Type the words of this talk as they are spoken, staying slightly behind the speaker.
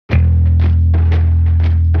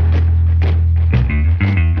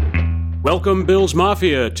Welcome, Bills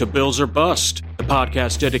Mafia, to Bills or Bust, the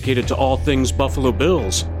podcast dedicated to all things Buffalo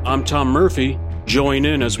Bills. I'm Tom Murphy. Join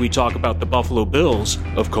in as we talk about the Buffalo Bills,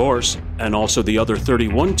 of course, and also the other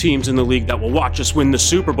 31 teams in the league that will watch us win the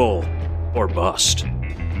Super Bowl or bust.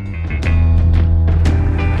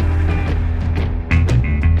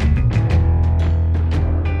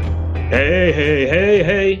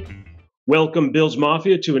 Hey. Welcome, Bills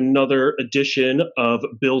Mafia, to another edition of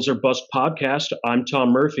Bills or Bust podcast. I'm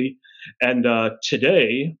Tom Murphy, and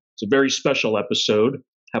today it's a very special episode.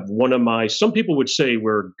 Have one of my, some people would say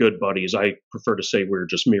we're good buddies. I prefer to say we're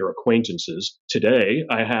just mere acquaintances. Today,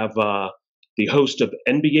 I have the host of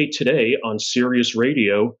NBA Today on Sirius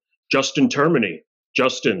Radio, Justin Termine.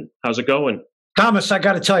 Justin, how's it going? Thomas, I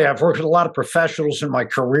got to tell you, I've worked with a lot of professionals in my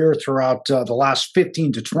career throughout the last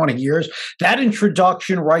 15 to 20 years. That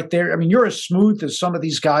introduction right there, I mean, you're as smooth as some of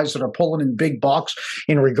these guys that are pulling in big bucks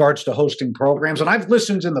in regards to hosting programs. And I've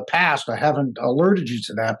listened in the past. I haven't alerted you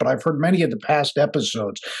to that, but I've heard many of the past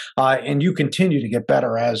episodes. And you continue to get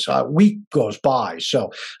better as week goes by.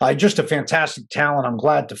 So just a fantastic talent. I'm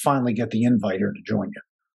glad to finally get the invite here to join you.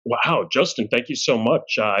 Wow, Justin, thank you so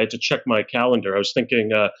much. I had to check my calendar. I was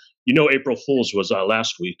thinking, April Fool's was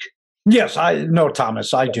last week. Yes, I know,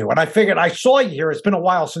 Thomas, I do. And I figured I saw you here. It's been a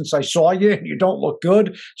while since I saw you, and you don't look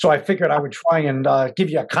good. So I figured I would try and give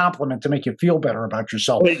you a compliment to make you feel better about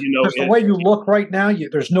yourself. Well, because the way you look right now,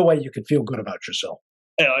 there's no way you could feel good about yourself.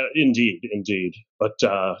 Indeed. But,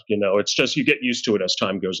 it's just you get used to it as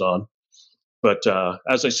time goes on. But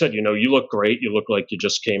as I said, you look great. You look like you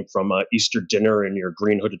just came from Easter dinner in your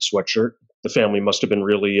green hooded sweatshirt. The family must have been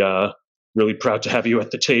really proud to have you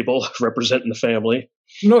at the table representing the family.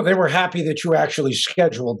 No, they were happy that you actually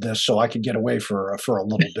scheduled this so I could get away for a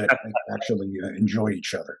little bit and actually enjoy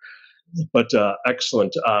each other. But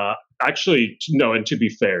excellent. Actually, no, and to be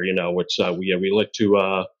fair, we like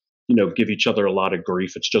to give each other a lot of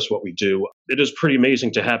grief. It's just what we do. It is pretty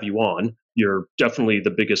amazing to have you on. You're definitely the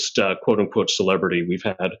biggest quote unquote celebrity we've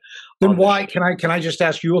had. Then why can I just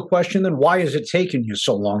ask you a question? Then why has it taken you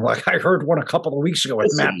so long? Like I heard one a couple of weeks ago with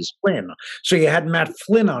Matt Flynn. So you had Matt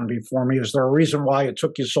Flynn on before me. Is there a reason why it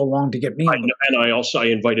took you so long to get me on? And I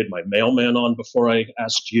invited my mailman on before I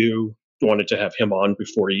asked you. Wanted to have him on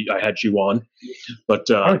before I had you on, but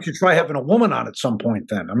why don't you try having a woman on at some point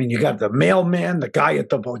then? I mean, you got the mailman, the guy at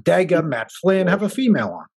the bodega, Matt Flynn. Have a female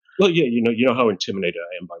on. Well, yeah, you know how intimidated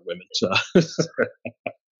I am by women.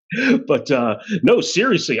 But no,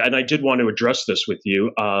 seriously, and I did want to address this with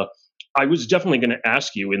you. I was definitely going to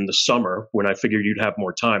ask you in the summer when I figured you'd have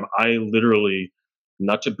more time. I literally,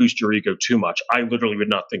 not to boost your ego too much, I literally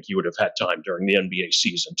would not think you would have had time during the NBA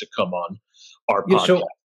season to come on our podcast.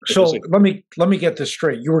 So let me get this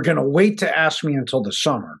straight. You were going to wait to ask me until the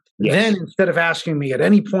summer. Yes. Then instead of asking me at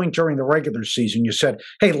any point during the regular season, you said,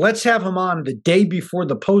 hey, let's have him on the day before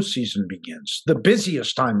the postseason begins, the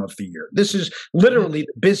busiest time of the year. This is literally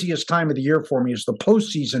the busiest time of the year for me, is the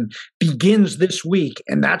postseason begins this week.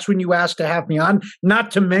 And that's when you asked to have me on, not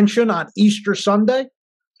to mention on Easter Sunday.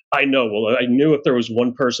 I know. Well, I knew if there was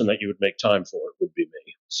one person that you would make time for, it would be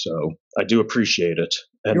me. So I do appreciate it.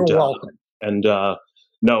 And, you're welcome.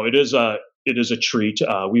 No, it is a treat.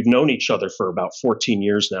 We've known each other for about 14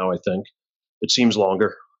 years now, I think. It seems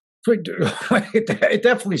longer. It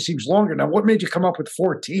definitely seems longer. Now, what made you come up with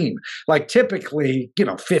 14? Like typically,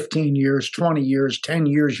 15 years, 20 years, 10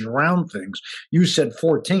 years, you round things. You said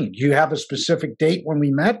 14. Do you have a specific date when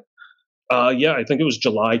we met? Yeah, I think it was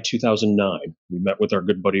July 2009. We met with our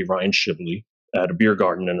good buddy Ryan Shibley at a beer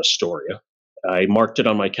garden in Astoria. I marked it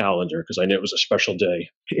on my calendar because I knew it was a special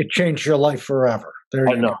day. It changed your life forever. There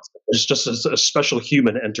you go. It's just a special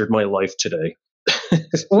human entered my life today.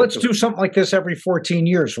 Well, let's do something like this every 14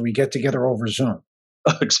 years when we get together over Zoom.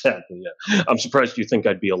 Exactly, yeah. I'm surprised you think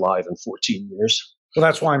I'd be alive in 14 years. Well,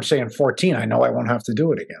 that's why I'm saying 14. I know I won't have to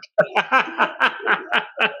do it again.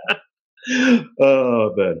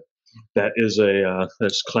 Oh, man.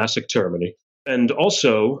 That's classic Termine. And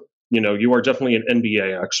also, you are definitely an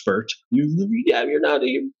NBA expert.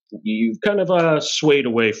 You've kind of swayed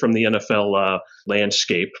away from the NFL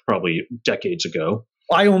landscape probably decades ago.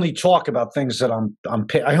 I only talk about things that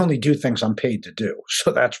I only do things I'm paid to do.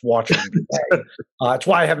 So that's watching NBA. That's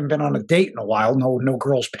why I haven't been on a date in a while. No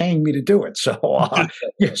girls paying me to do it. So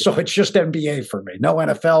so it's just NBA for me. No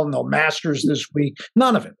NFL, no Masters this week.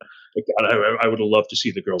 None of it. God, I would have loved to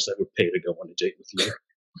see the girls that would pay to go on a date with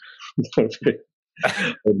you.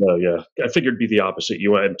 No, yeah. I figured it'd be the opposite.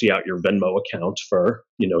 You empty out your Venmo account for,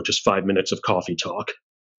 just 5 minutes of coffee talk.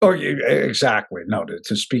 Oh, exactly. No,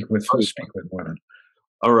 to speak with women.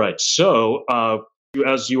 All right. So,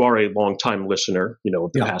 as you are a longtime listener,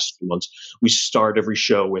 of the past few months, we start every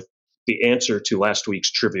show with the answer to last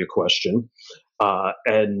week's trivia question.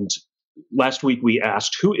 And last week we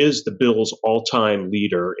asked, who is the Bills' all-time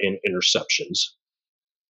leader in interceptions?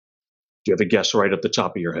 Do you have a guess right at the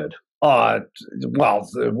top of your head?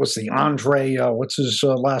 What's the Andre? What's his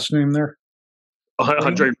last name there?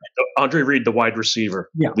 Andre Reed, the wide receiver,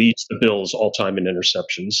 leads the Bills all-time in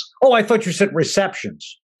interceptions. Oh, I thought you said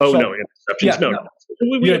receptions. Oh, no, interceptions. Yeah, no.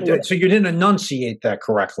 So you didn't enunciate that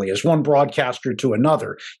correctly. As one broadcaster to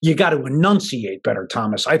another, you got to enunciate better,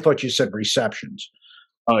 Thomas. I thought you said receptions.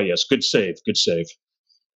 Oh, yes. Good save.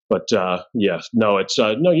 But no,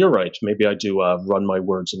 you're right. Maybe I do run my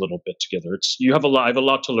words a little bit together. I have a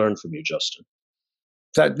lot to learn from you, Justin.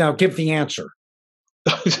 Now give the answer.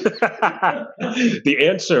 The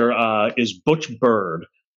answer is Butch Bird,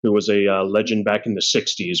 who was a legend back in the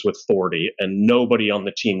 60s with 40, and nobody on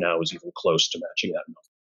the team now is even close to matching that number.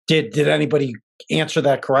 Did anybody answer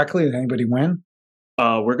that correctly? Did anybody win?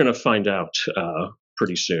 We're going to find out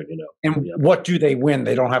pretty soon, And what do they win?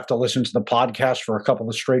 They don't have to listen to the podcast for a couple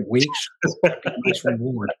of straight weeks? Nice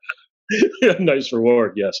reward. Nice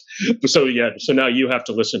reward, yes. So now you have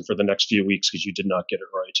to listen for the next few weeks because you did not get it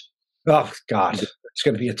right. Oh, God. It's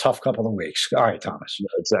going to be a tough couple of weeks. All right, Thomas. Yeah,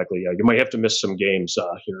 exactly. Yeah, you might have to miss some games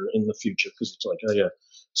here in the future because it's like, oh yeah,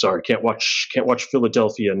 sorry, can't watch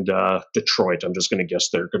Philadelphia and Detroit. I'm just going to guess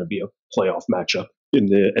they're going to be a playoff matchup in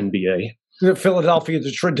the NBA. Philadelphia,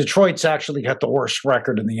 Detroit's actually got the worst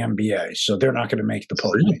record in the NBA, so they're not going to make the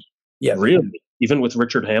postseason. Yeah, really. Even with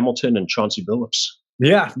Richard Hamilton and Chauncey Billups.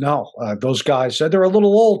 Yeah, no, those guys they're a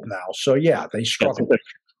little old now, so yeah, they struggle. I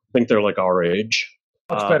think they're like our age.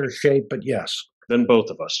 Much better shape, but yes. Than both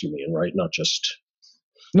of us, you mean, right? Not just.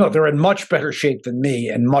 No, they're in much better shape than me,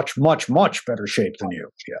 and much, much, much better shape than you.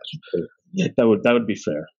 Yes, that would be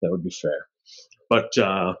fair. That would be fair. But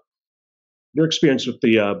your experience with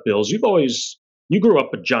the Bills, you grew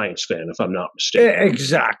up a Giants fan, if I'm not mistaken.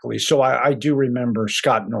 Exactly. So I do remember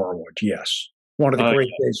Scott Norwood. Yes. One of the great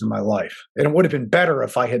days of my life. And it would have been better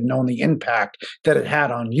if I had known the impact that it had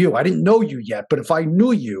on you. I didn't know you yet, but if I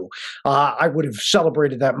knew you, I would have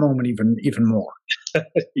celebrated that moment even more.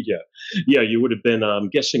 Yeah, you would have been, I'm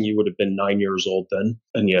guessing you would have been 9 years old then.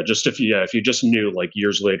 And if you just knew like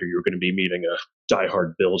years later you were going to be meeting a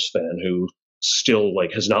diehard Bills fan who still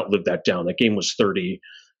like has not lived that down. That game was 30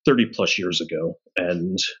 plus years ago.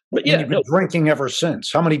 And you've been drinking ever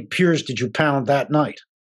since. How many beers did you pound that night?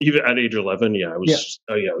 Even at age 11, I was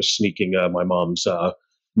sneaking my mom's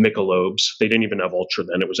Michelobes. They didn't even have Ultra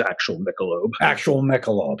then; it was actual Michelob. Actual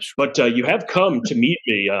Michelobes. But you have come to meet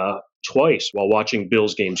me twice while watching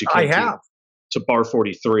Bills games. I have to Bar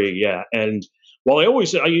 43, yeah. And while we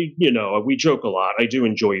joke a lot, I do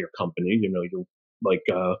enjoy your company. You're like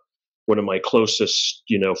one of my closest,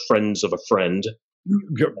 friends of a friend.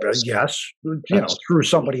 Yes, through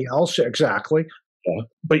somebody else, exactly. Yeah.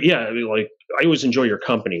 But yeah, I mean, like I always enjoy your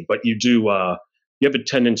company, but you do you have a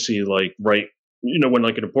tendency like when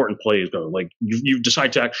like an important play is going, like you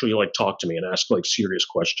decide to actually like talk to me and ask like serious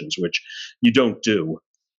questions, which you don't do.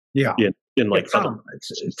 Yeah. In like Tom,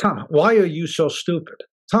 Tom, why are you so stupid?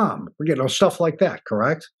 Tom, stuff like that,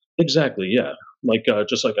 correct? Exactly, yeah. Like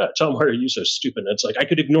just like Tom, why are you so stupid? And it's like I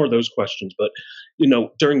could ignore those questions, but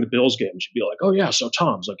during the Bills games, you'd be like, oh yeah, so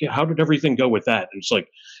Tom's like, yeah, how did everything go with that? And it's like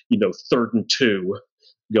 3rd and 2,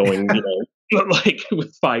 going, like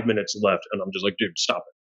with 5 minutes left, and I'm just like, dude, stop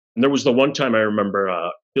it. And there was the one time I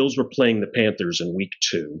remember Bills were playing the Panthers in week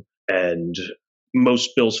 2, and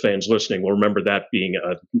most Bills fans listening will remember that being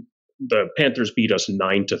the Panthers beat us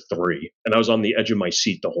 9-3, and I was on the edge of my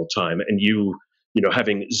seat the whole time, and you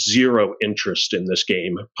having zero interest in this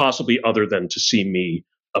game, possibly other than to see me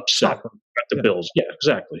upset at the Bills. Yeah,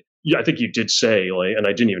 exactly. Yeah, I think you did say, like, and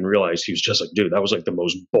I didn't even realize, he was just like, dude, that was like the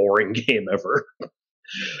most boring game ever.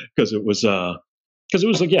 Because it was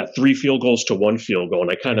like, 3 field goals to 1 field goal.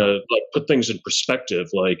 And I kind of like put things in perspective,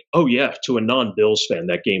 like, oh yeah, to a non-Bills fan,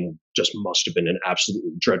 that game just must have been an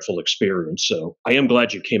absolutely dreadful experience. So I am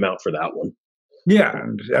glad you came out for that one. Yeah,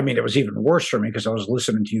 and I mean, it was even worse for me because I was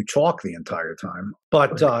listening to you talk the entire time.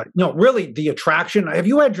 But really, the attraction. Have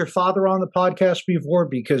you had your father on the podcast before?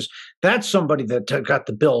 Because that's somebody that got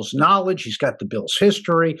the Bills' knowledge. He's got the Bills'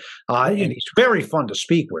 history, and he's very fun to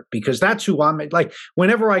speak with because that's who I'm like.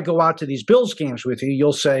 Whenever I go out to these Bills games with you,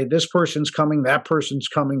 you'll say this person's coming, that person's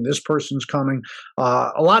coming, this person's coming.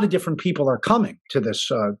 A lot of different people are coming to this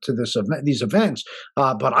event, these events.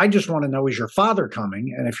 But I just want to know: is your father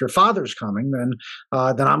coming? And if your father's coming, then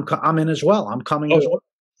I'm in as well. I'm coming as well.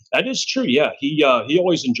 That is true. Yeah, he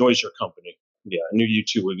always enjoys your company. Yeah, I knew you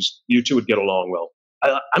two would get along well.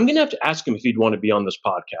 I'm going to have to ask him if he'd want to be on this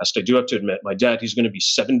podcast. I do have to admit, my dad, he's going to be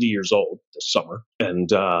 70 years old this summer, and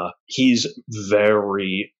he's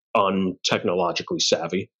very untechnologically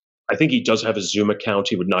savvy. I think he does have a Zoom account.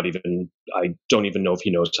 I don't even know if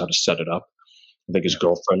he knows how to set it up. I think his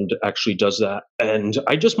girlfriend actually does that. And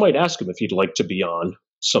I just might ask him if he'd like to be on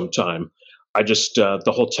sometime. I just, the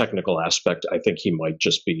whole technical aspect, I think he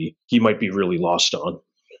might be really lost on.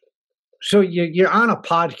 So you're on a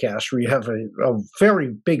podcast where you have a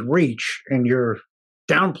very big reach, and you're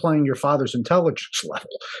downplaying your father's intelligence level.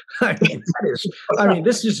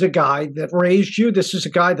 This is a guy that raised you. This is a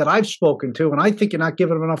guy that I've spoken to, and I think you're not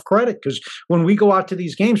giving him enough credit, because when we go out to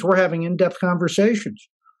these games, we're having in-depth conversations.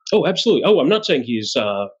 Oh, absolutely. Oh, I'm not saying he's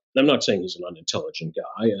an unintelligent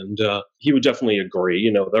guy, and he would definitely agree.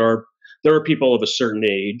 There are people of a certain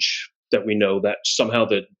age that we know that somehow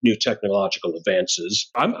the new technological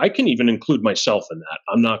advances. I can even include myself in that.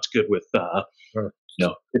 I'm not good with the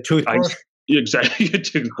toothbrush. Exactly, a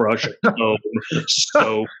toothbrush,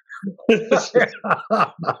 so not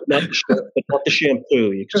the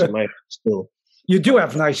shampoo, because I might still. You do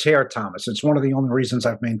have nice hair, Thomas. It's one of the only reasons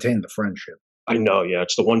I've maintained the friendship. I know, yeah.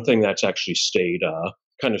 It's the one thing that's actually stayed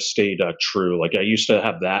true. Like, I used to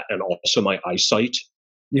have that, and also my eyesight.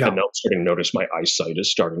 Yeah. And now I'm starting to notice my eyesight is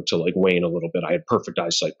starting to wane a little bit. I had perfect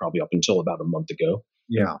eyesight probably up until about a month ago.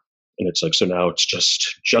 Yeah. And it's so now it's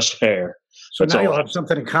just hair. So now you'll have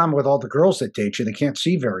something in common with all the girls that date you. They can't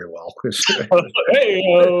see very well.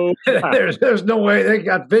 There's no way they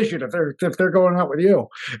got vision if they're going out with you.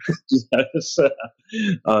 Yes.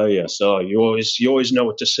 Yes. So you always know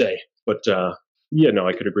what to say. But I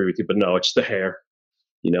could agree with you. But no, it's the hair.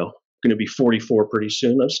 Going to be 44 pretty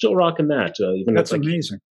soon. I'm still rocking that. Even that's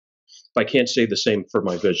amazing. If I can't say the same for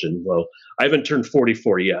my vision, well, I haven't turned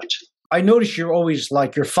 44 yet. I notice you're always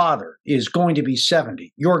like, your father is going to be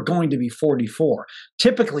 70. You're going to be 44.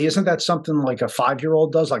 Typically, isn't that something like a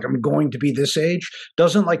 5-year-old does? Like, I'm going to be this age.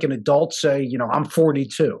 Doesn't like an adult say, I'm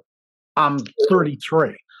 42. I'm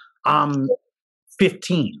 33. I'm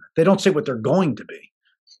 15. They don't say what they're going to be.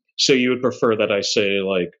 So you would prefer that I say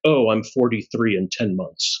like, oh, I'm 43 in 10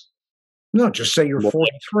 months. No, just say you're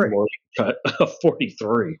 43.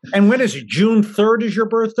 43. And when is it? June 3rd is your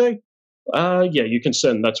birthday? Yeah, you can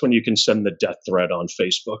send. That's when you can send the death threat on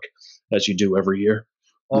Facebook, as you do every year.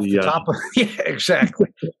 Off the top of exactly.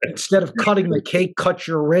 Instead of cutting the cake, cut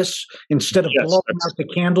your wrists. Instead of blowing out the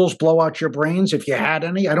candles, blow out your brains if you had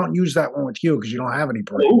any. I don't use that one with you because you don't have any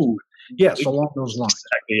brains. Ooh. Yes, along those lines.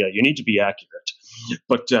 Exactly. Yeah, you need to be accurate.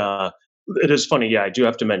 But it is funny. Yeah, I do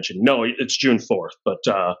have to mention. No, it's June 4th. But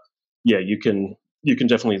yeah, you can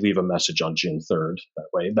definitely leave a message on June 3rd.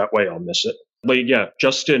 That way I'll miss it. But yeah,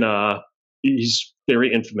 Justin, he's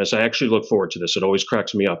very infamous. I actually look forward to this. It always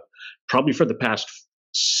cracks me up. Probably for the past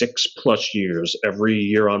 6+ years, every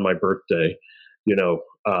year on my birthday,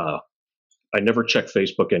 I never check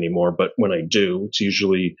Facebook anymore. But when I do, it's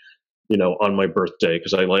usually, on my birthday,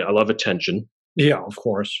 because I love attention. Yeah, of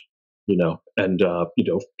course. And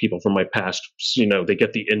people from my past, they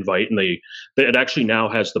get the invite, and it actually now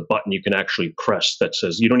has the button you can actually press that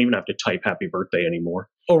says you don't even have to type happy birthday anymore.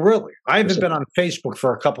 Oh, really? I haven't been on Facebook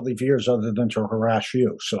for a couple of years other than to harass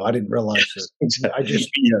you, so I didn't realize that. Exactly.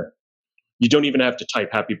 You don't even have to type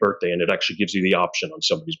happy birthday, and it actually gives you the option on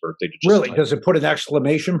somebody's birthday to just really? Does it put an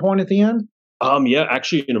exclamation point at the end? Yeah,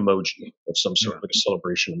 actually an emoji of some sort, like a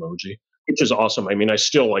celebration emoji, which is awesome. I mean, I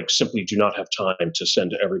still simply do not have time to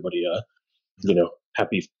send everybody a,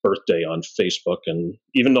 happy birthday on Facebook. And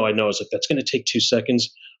even though I know that's going to take 2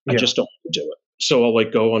 seconds, I just don't want to do it. So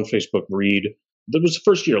I'll go on Facebook, read. That was the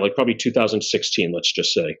first year, probably 2016, let's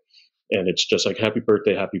just say. And it's just like, happy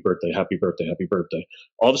birthday, happy birthday, happy birthday, happy birthday.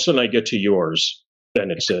 All of a sudden I get to yours. Then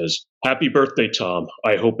it says, happy birthday, Tom.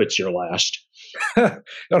 I hope it's your last.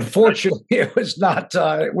 Unfortunately, it was not.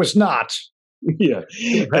 It was not. Yeah.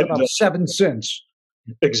 Had about 7 cents.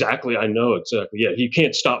 Exactly. I know. Exactly. Yeah. You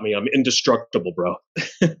can't stop me. I'm indestructible, bro.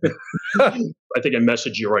 I think I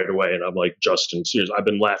messaged you right away, and I'm like, Justin, seriously, I've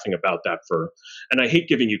been laughing about that and I hate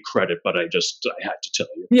giving you credit, but I had to tell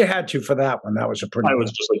you. You had to for that one. That was I was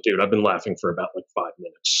just like, dude, I've been laughing for about 5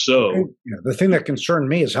 minutes. So the thing that concerned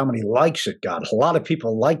me is how many likes it got. A lot of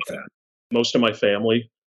people liked that. Most of my family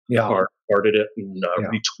hearted it and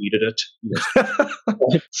retweeted it.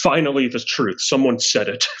 Yes. Finally, the truth. Someone said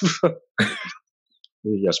it.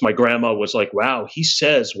 Yes, my grandma was like, wow, he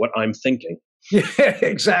says what I'm thinking. Yeah,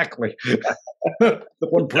 exactly. The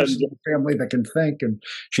one person in the family that can think, and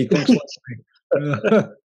she thinks like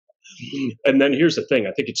me. And then here's the thing.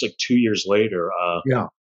 I think it's 2 years later.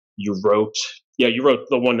 You wrote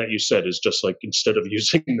the one that you said is just instead of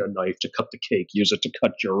using the knife to cut the cake, use it to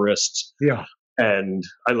cut your wrists. Yeah. And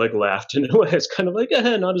I like laughed in a way. It's kind of like,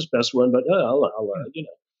 not his best one, but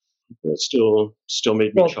it still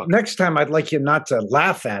made me Well, chuckle. next time I'd like you not to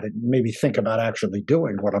laugh at it and maybe think about actually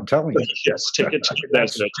doing what I'm telling you. Yes, take it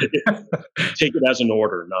as an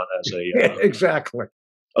order, not as a. Exactly.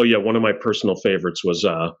 Oh yeah, one of my personal favorites was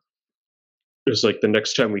it was like the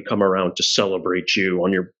next time we come around to celebrate you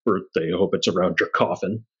on your birthday, I hope it's around your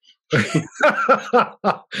coffin. Yeah,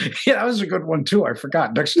 that was a good one too. I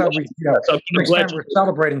forgot. Next time we're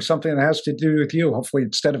celebrating something that has to do with you, hopefully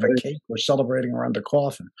instead of a cake, we're celebrating around the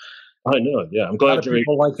coffin. I know. Yeah, I'm A lot glad of you're.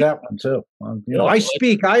 people like that one too.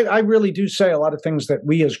 I really do say a lot of things that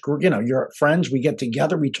we as your friends, we get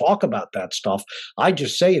together, we talk about that stuff. I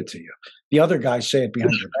just say it to you. The other guys say it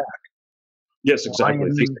behind your back. Yes, exactly.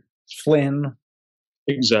 Ryan, Flynn.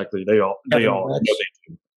 Exactly. They all know they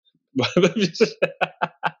do.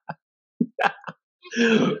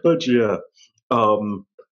 But yeah. Oh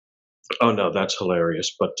no, that's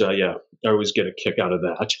hilarious. But yeah, I always get a kick out of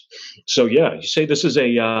that. So yeah, you say this is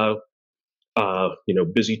a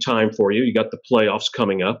busy time for you. You got the playoffs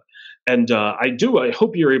coming up, and I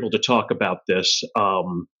hope you're able to talk about this.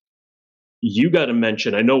 You got to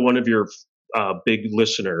mention. I know one of your big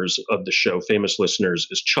listeners of the show, famous listeners,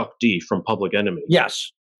 is Chuck D from Public Enemy. Yes.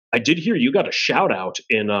 I did hear you got a shout out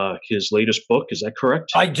in his latest book. Is that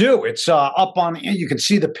correct? I do. It's up on, you can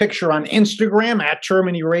see the picture on Instagram at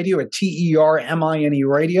Termine Radio, at TERMINE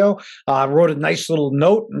Radio. I wrote a nice little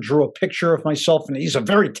note and drew a picture of myself. And he's a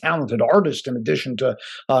very talented artist in addition to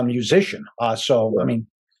a musician. I mean,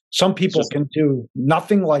 some people can do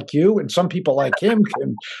nothing like you, and some people like him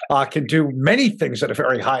can do many things at a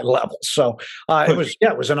very high level. So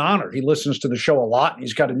it was an honor. He listens to the show a lot, and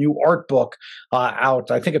he's got a new art book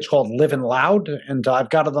out. I think it's called Living Loud, and I've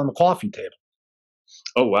got it on the coffee table.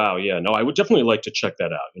 Oh wow, yeah. No, I would definitely like to check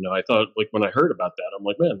that out. I thought, like, when I heard about that, I'm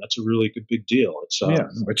like, man, that's a really good big deal. It's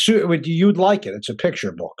you'd like it. It's a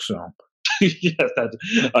picture book, so yeah,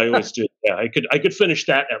 I always do. Yeah, I could finish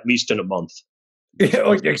that at least in a month.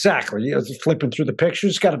 Yeah, exactly. Flipping through the pictures,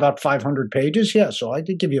 it's got about 500 pages. Yeah, so I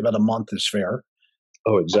did give you about a month is fair.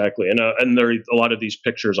 Oh, exactly. And there a lot of these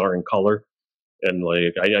pictures are in color, and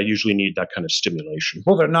like I usually need that kind of stimulation.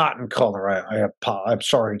 Well, they're not in color. I'm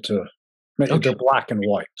sorry to make they're black and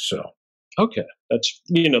white. So okay, that's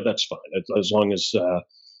fine as long as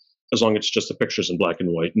it's just the pictures in black and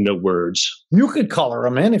white, no words. You could color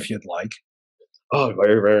them in if you'd like. Oh,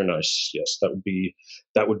 very, very nice. Yes, that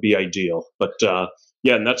would be ideal. But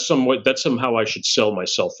yeah, and that's somehow I should sell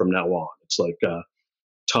myself from now on. It's like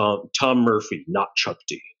Tom Murphy, not Chuck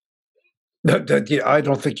D. I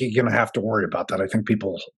don't think you're going to have to worry about that. I think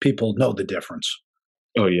people know the difference.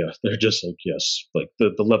 Oh yeah, they're just like, yes, like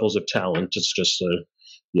the levels of talent. It's just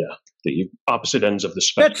the opposite ends of the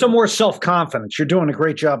spectrum. Get some more self-confidence. You're doing a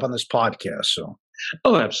great job on this podcast. So.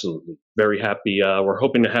 Oh, absolutely. Very happy. We're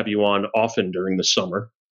hoping to have you on often during the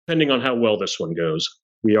summer, depending on how well this one goes.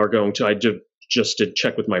 We are going to, just did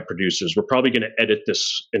check with my producers. We're probably going to edit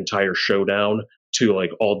this entire show down to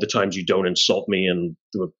like all the times you don't insult me and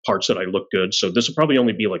the parts that I look good. So this will probably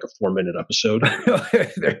only be like a 4-minute episode.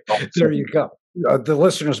 There you go. The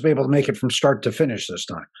listeners will be able to make it from start to finish this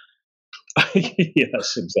time.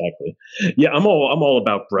 Yes, exactly. Yeah, I'm all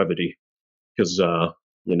about brevity because, I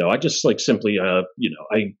just like simply, I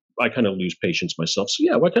kind of lose patience myself. So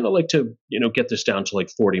yeah, I kind of like to, get this down to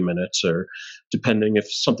like 40 minutes or depending if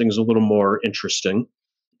something's a little more interesting,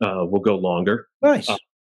 we'll go longer. Nice.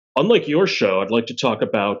 Unlike your show, I'd like to talk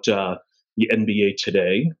about the NBA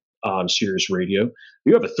Today on Sirius Radio.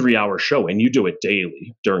 You have a 3-hour show and you do it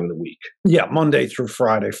daily during the week. Yeah, Monday through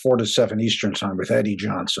Friday, 4 to 7 Eastern time with Eddie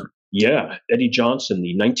Johnson. Yeah, Eddie Johnson,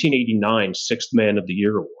 the 1989 Sixth Man of the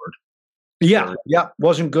Year Award. Yeah.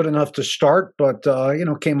 Wasn't good enough to start, but,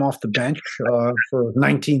 came off the bench for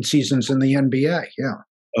 19 seasons in the NBA. Yeah.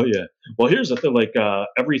 Oh, yeah. Well, here's the thing, like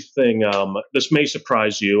everything, this may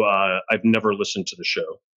surprise you. I've never listened to the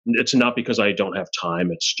show. It's not because I don't have time.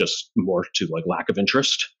 It's just more to like lack of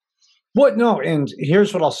interest. What? No. And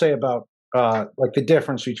here's what I'll say about like the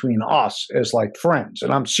difference between us as like friends.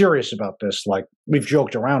 And I'm serious about this. Like we've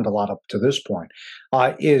joked around a lot up to this point,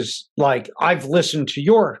 is like I've listened to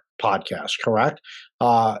your podcast, correct?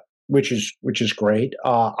 Which is great.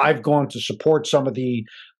 I've gone to support some of the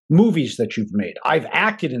movies that you've made. I've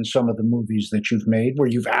acted in some of the movies that you've made where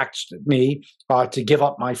you've asked me to give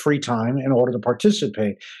up my free time in order to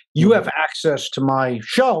participate. You have access to my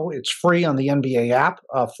show. It's free on the NBA app,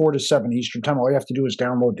 4 to 7 Eastern time. All you have to do is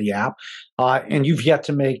download the app. And you've yet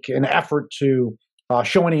to make an effort to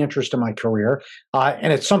show any interest in my career.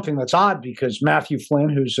 And it's something that's odd because Matthew Flynn,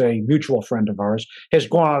 who's a mutual friend of ours, has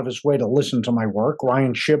gone out of his way to listen to my work.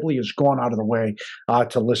 Ryan Shibley has gone out of the way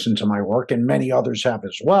to listen to my work, and many others have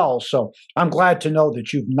as well. So I'm glad to know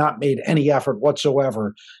that you've not made any effort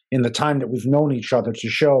whatsoever in the time that we've known each other to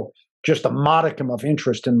show just a modicum of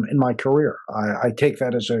interest in my career. I take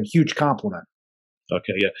that as a huge compliment.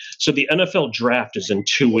 Okay, yeah. So the NFL draft is in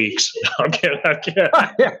 2 weeks. I'm kidding. I'm kidding.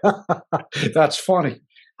 That's funny.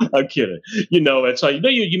 I'm kidding. It's like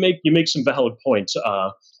you make some valid points.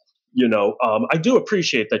 I do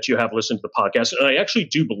appreciate that you have listened to the podcast, and I actually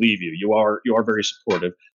do believe you. You are very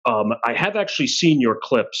supportive. I have actually seen your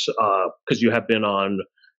clips because you have been on.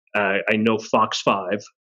 I know Fox 5.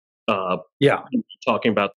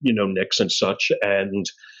 Talking about Knicks and such, and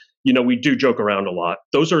we do joke around a lot.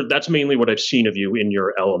 That's mainly what I've seen of you in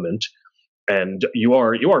your element, and you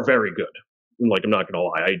are very good. Like, I'm not gonna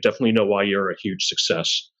lie, I definitely know why you're a huge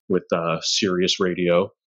success with Sirius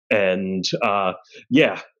Radio, and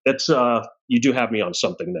it's you do have me on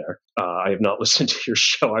something there. I have not listened to your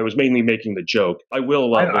show. I was mainly making the joke. I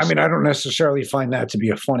will. I don't necessarily find that to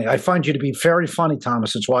be funny. I find you to be very funny,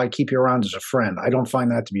 Thomas. It's why I keep you around as a friend. I don't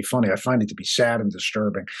find that to be funny. I find it to be sad and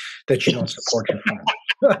disturbing that you don't support your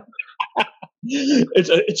friend.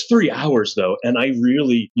 It's 3 hours though, and I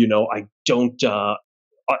really, I don't.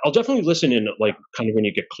 I'll definitely listen in, like, kind of when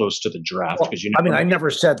you get close to the draft, because I never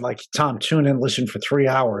said, like, Tom, tune in, listen for 3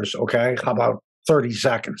 hours. Okay, how about 30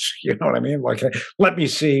 seconds? You know what I mean? Like, let me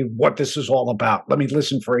see what this is all about. Let me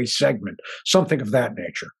listen for a segment, something of that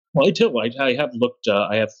nature. Well, I do. I have looked.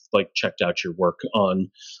 I have checked out your work on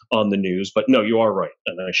the news. But no, you are right,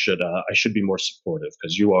 and I should be more supportive,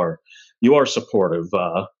 because you are supportive.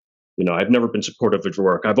 I've never been supportive of your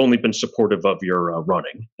work. I've only been supportive of your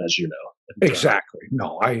running, as you know. And, exactly.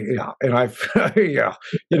 No, and I've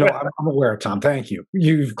I'm aware, Tom. Thank you.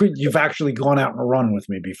 You've actually gone out and run with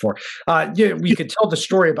me before. We could tell the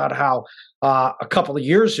story about how a couple of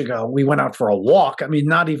years ago we went out for a walk. I mean,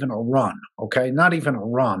 not even a run. Okay, not even a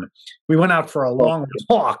run. We went out for a long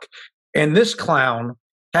walk, and this clown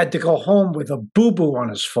had to go home with a boo-boo on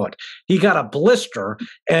his foot. He got a blister,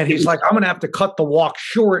 and he's like, I'm going to have to cut the walk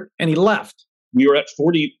short, and he left. We were at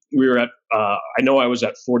 40. I know I was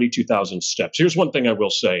at 42,000 steps. Here's one thing I will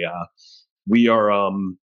say. We are,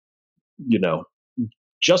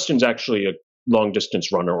 Justin's actually a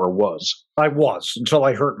long-distance runner, or was. I was, until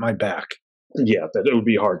I hurt my back. Yeah, it would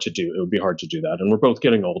be hard to do. It would be hard to do that. And we're both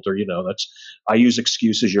getting older. I use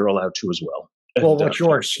excuses. You're allowed to as well. Well, what's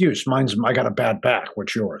your excuse? I got a bad back.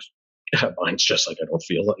 What's yours? Mine's just like I don't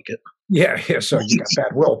feel like it. Yeah. So you got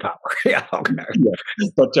bad willpower. Yeah. Okay. Yeah.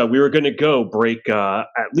 But we were going to go break at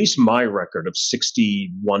least my record of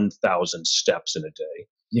 61,000 steps in a day.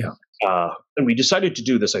 Yeah. And we decided to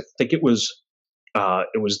do this. I think it was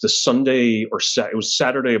the Sunday it was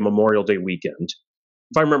Saturday, Memorial Day weekend.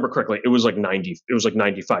 If I remember correctly, it was like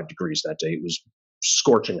 95 degrees that day. It was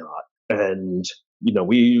scorching hot, and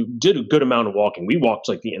we did a good amount of walking. We walked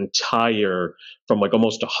like the entire, from like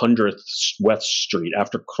almost 100th West Street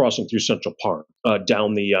after crossing through Central Park,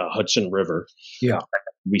 down the Hudson River. Yeah.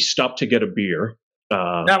 We stopped to get a beer.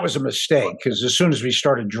 That was a mistake, because as soon as we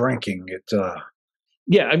started drinking, it.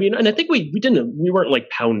 Yeah, I mean, and I think we weren't like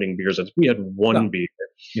pounding beers. I think we had one beer.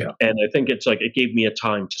 Yeah. And I think it's like, it gave me a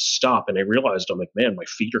time to stop. And I realized, I'm like, man, my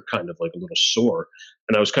feet are kind of like a little sore.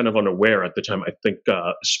 And I was kind of unaware at the time. I think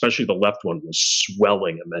especially the left one was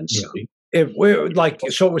swelling immensely. Yeah. It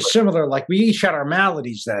was similar. Like, we each had our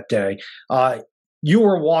maladies that day. You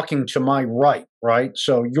were walking to my right?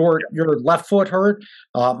 So your left foot hurt.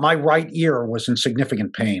 My right ear was in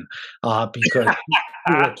significant pain because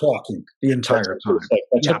we were talking the entire time.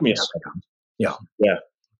 That took me a second. Yeah. Yeah.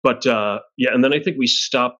 But and then I think we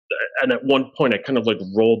stopped, and at one point I kind of like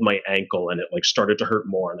rolled my ankle, and it like started to hurt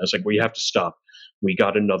more, and I was like, well, you have to stop. We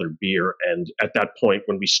got another beer, and at that point,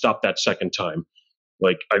 when we stopped that second time,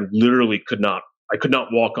 like, I literally could not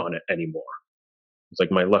walk on it anymore. It's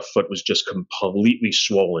like my left foot was just completely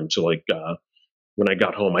swollen to like when I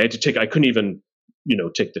got home. I couldn't even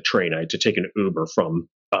take the train. I had to take an Uber from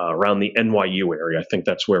around the NYU area. I think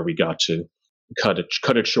that's where we got to. Cut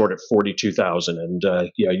it short at 42,000, and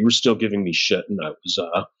you were still giving me shit, and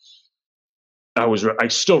I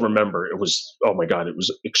still remember it was, oh my God, it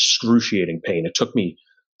was excruciating pain. It took me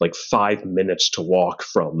like 5 minutes to walk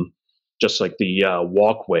from just like the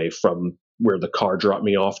walkway from where the car dropped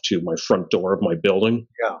me off to my front door of my building.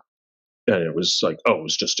 Yeah. And it was like, it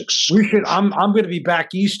was just excruciating. I'm going to be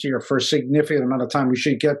back east here for a significant amount of time. We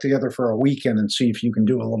should get together for a weekend and see if you can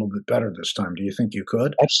do a little bit better this time. Do you think you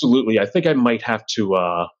could? Absolutely. I think I might have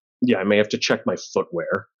to Yeah, I may have to check my footwear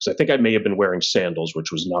because I think I may have been wearing sandals,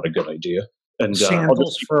 which was not a good idea. And I'll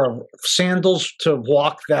just Sandals to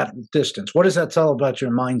walk that distance. What does that tell about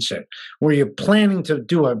your mindset? Were you planning to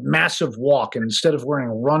do a massive walk, and instead of wearing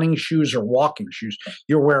running shoes or walking shoes,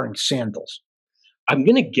 you're wearing sandals? I'm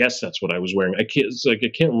gonna guess that's what I was wearing. I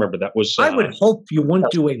can't remember. That was I would hope you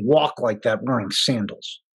wouldn't do a walk like that wearing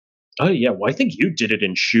sandals. oh yeah. Well, I think you did it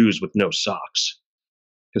in shoes with no socks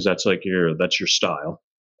because that's your style.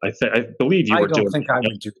 I believe you I were don't doing. think I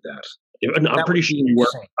would do that. And I'm That would pretty sure be you were.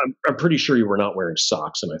 insane. I'm pretty sure you were not wearing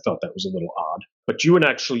socks, and I thought that was a little odd. But you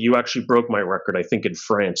actually broke my record. I think in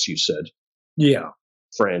France, you said Yeah.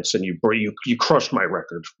 France, and you crushed my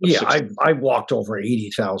record. Of Yeah, 60. I walked over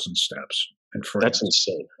 80,000 steps in That's France,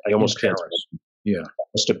 insane. I in almost can't. Paris. Yeah.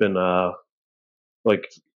 Must have been like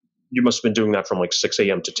you must have been doing that from like 6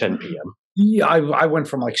 a.m. to 10 p.m. Yeah, I went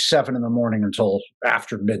from like 7 in the morning until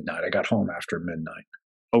after midnight. I got home after midnight.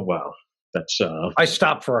 Oh wow, that's I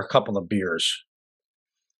stopped for a couple of beers.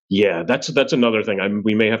 yeah, that's another thing.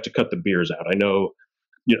 We may have to cut the beers out. I know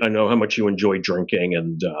how much you enjoy drinking,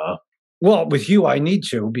 and Well, with you, I need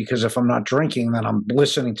to because if I'm not drinking, then I'm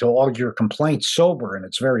listening to all your complaints sober, and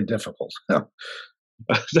it's very difficult.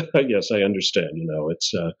 yes, I understand.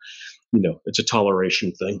 It's a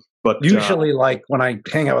toleration thing. But Usually, like when I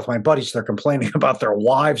hang out with my buddies, they're complaining about their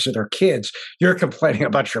wives or their kids. You're complaining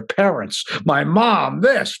about your parents, my mom,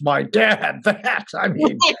 this, my dad, that. I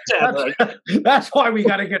mean, that's why we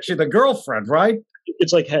got to get you the girlfriend, right?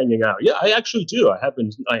 it's like hanging out. Yeah, I actually do. I have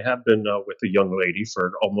been with a young lady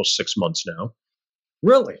for almost 6 months now.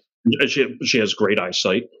 Really? She has great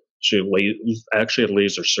eyesight. Actually had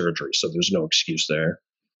laser surgery, so there's no excuse there.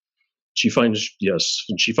 She finds me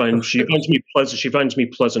pleasant. She finds me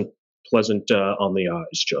pleasant on the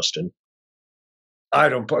eyes. Justin,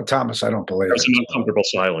 Thomas, I don't believe there's it. an uncomfortable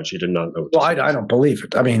silence. You did not know. Well, I don't believe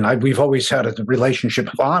it. I mean, we've always had a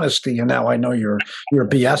relationship of honesty, and now I know you're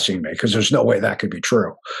BSing me because there's no way that could be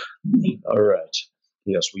true. All right.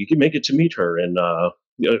 Yes, well, you can make it to meet her, and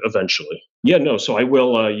eventually. Yeah, no. So I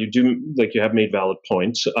will. You do like you have made valid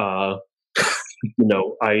points.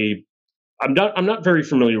 I'm not very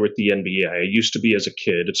familiar with the NBA. I used to be as a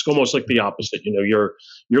kid. It's almost like the opposite.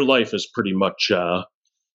 Your life is pretty much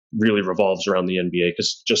really revolves around the NBA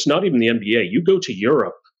because just not even the NBA. You go to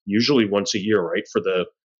Europe usually once a year, right? For the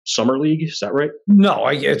summer league, is that right? No,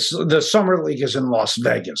 it's the summer league is in Las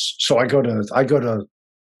Vegas, so I go to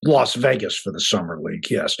Las Vegas for the summer league.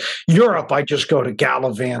 Yes, Europe, I just go to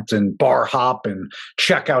Gallivant and bar hop and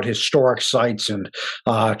check out historic sites and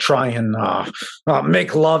try and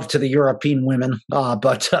make love to the European women.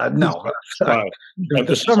 But no,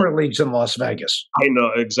 the summer league's in Las Vegas. I know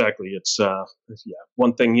exactly. It's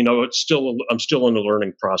one thing. I'm still in the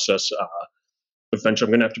learning process. Eventually,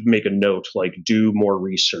 I'm going to have to make a note, like do more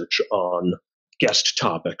research on guest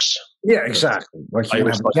topics. Yeah, exactly. Like you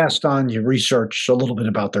have a guest on, you research a little bit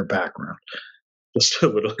about their background. Just a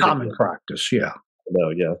little common practice, yeah. No,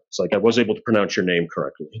 yeah. It's like I was able to pronounce your name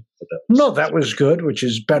correctly. That was good, which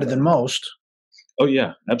is better than most. Oh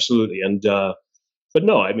yeah, absolutely. And but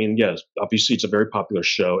no, I mean, yes, obviously it's a very popular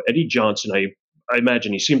show. Eddie Johnson, I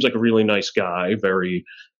imagine he seems like a really nice guy, very,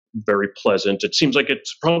 very pleasant. It seems like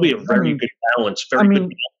it's probably a very good balance, good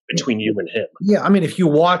balance between you and him. Yeah, I mean, if you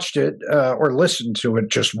watched it or listened to it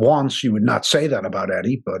just once, you would not say that about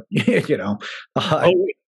Eddie. But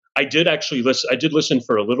I did actually listen. I did listen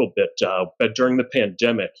for a little bit, but during the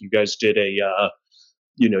pandemic, you guys did a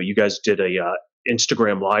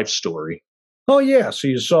Instagram live story. Oh yeah, so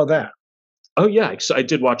you saw that. Oh yeah, I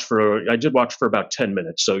did watch for about 10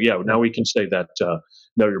 minutes. So yeah, now we can say that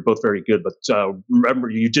no, you're both very good. But remember,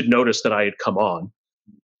 you did notice that I had come on,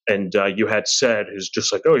 and you had said, "Who's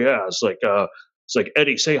just like, oh yeah," it's like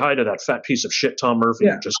Eddie, say hi to that fat piece of shit Tom Murphy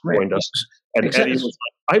who just joined us. And exactly. Eddie was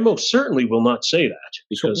like, I most certainly will not say that.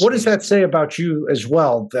 Because so what does that say about you as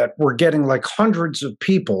well? That we're getting like hundreds of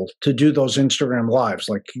people to do those Instagram lives,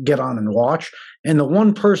 like get on and watch, and the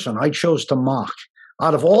one person I chose to mock.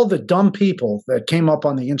 Out of all the dumb people that came up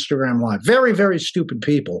on the Instagram live, very, very stupid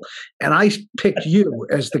people, and I picked you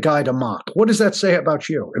as the guy to mock. What does that say about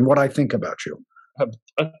you and what I think about you?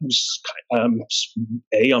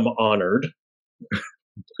 I'm honored,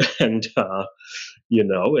 and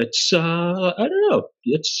it's I don't know.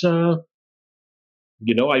 It's I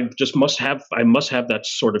must have that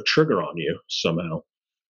sort of trigger on you somehow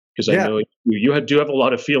because I know you do have a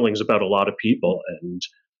lot of feelings about a lot of people, and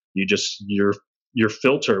your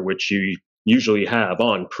filter, which you usually have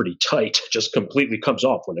on pretty tight, just completely comes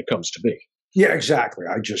off when it comes to me. Yeah, exactly.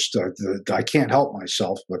 I just I can't help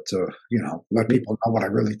myself, but let people know what I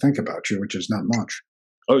really think about you, which is not much.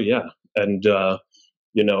 Oh yeah, and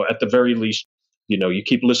At the very least, you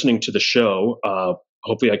keep listening to the show.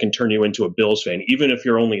 Hopefully I can turn you into a Bills fan, even if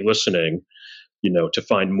you're only listening, to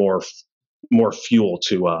find more fuel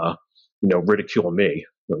to, ridicule me.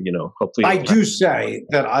 Hopefully I it'll do say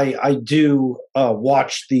that I do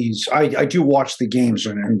watch these. I do watch the games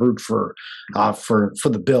and root for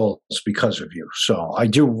the Bills because of you. So I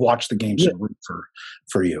do watch the games yeah. and root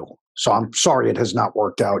for you. So I'm sorry it has not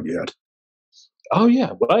worked out yet. Oh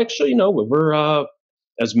yeah. Well, actually, we're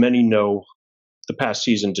as many know, the past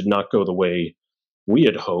season did not go the way we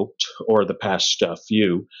had hoped, or the past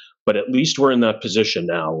few. But at least we're in that position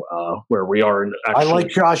now, where we are I actually. like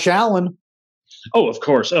Josh Allen. Oh, of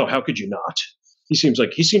course. Oh, how could you not? He seems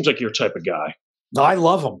like your type of guy. I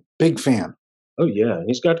love him. Big fan. Oh yeah,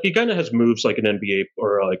 he kind of has moves like an NBA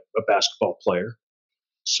or like a basketball player,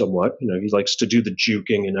 somewhat. He likes to do the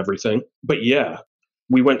juking and everything. But yeah,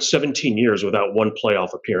 we went 17 years without one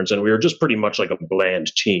playoff appearance, and we were just pretty much like a bland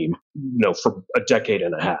team, for a decade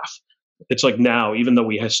and a half. It's like now, even though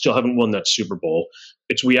still haven't won that Super Bowl,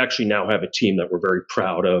 we actually now have a team that we're very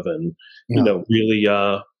proud of, and really,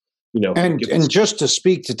 And just to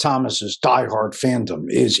speak to Thomas's diehard fandom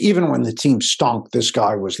is even when the team stunk, this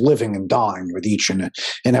guy was living and dying with each and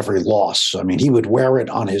every loss. I mean, he would wear it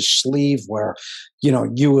on his sleeve where,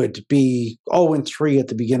 you would be 0-3 at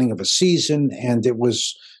the beginning of a season, and it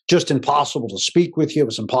was just impossible to speak with you. It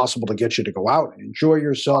was impossible to get you to go out and enjoy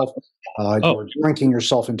yourself. You were drinking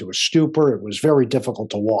yourself into a stupor. It was very difficult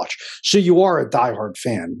to watch. So you are a diehard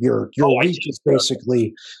fan. Your week is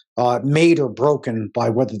basically made or broken by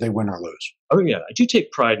whether they win or lose. Oh yeah, I do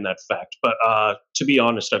take pride in that fact. But to be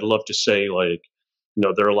honest, I'd love to say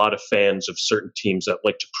there are a lot of fans of certain teams that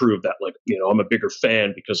like to prove that I'm a bigger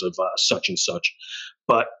fan because of such and such.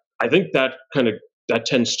 But I think that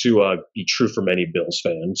tends to be true for many Bills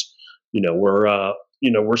fans.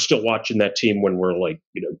 We're still watching that team when we're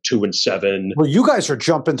 2-7. Well, you guys are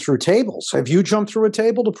jumping through tables. Have you jumped through a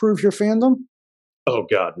table to prove your fandom? Oh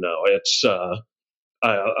God, no! It's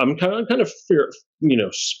I'm kind of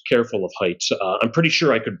careful of heights. I'm pretty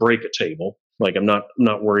sure I could break a table. I'm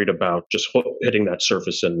not worried about just hitting that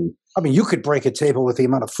surface. And I mean, you could break a table with the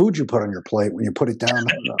amount of food you put on your plate when you put it down on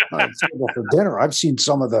the table for dinner. I've seen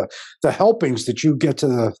some of the helpings that you get to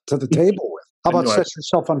the table with. How about set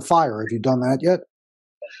yourself on fire? Have you done that yet?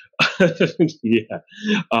 Yeah.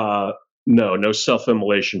 No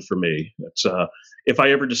self-immolation for me. It's if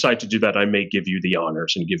I ever decide to do that, I may give you the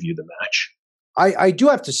honors and give you the match. I do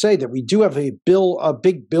have to say that we do have a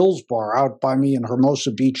big Bills bar out by me in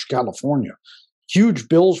Hermosa Beach, California. Huge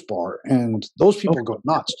Bills bar, and those people go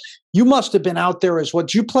nuts. You must have been out there as well.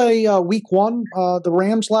 Did you play week one, the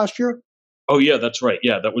Rams last year? Oh yeah, that's right.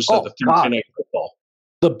 Yeah, that was the Thursday night football.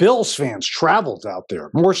 The Bills fans traveled out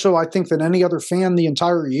there more so, I think, than any other fan the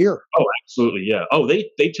entire year. Oh, absolutely, yeah. Oh,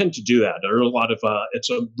 they tend to do that. There are a lot of. It's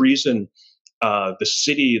a reason the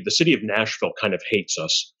city of Nashville kind of hates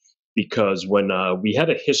us. Because when we had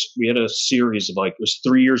a series of it was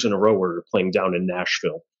 3 years in a row where we were playing down in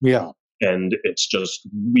Nashville. Yeah. And it's just,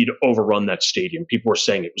 we'd overrun that stadium. People were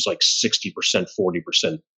saying it was 60%,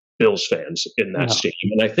 40% Bills fans in that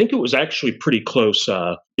stadium. And I think it was actually pretty close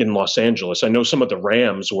in Los Angeles. I know some of the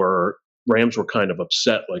Rams were kind of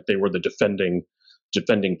upset, they were the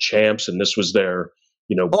defending champs, and this was their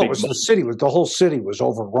it was the whole city was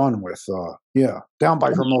overrun with down by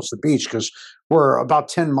Hermosa Beach, because we're about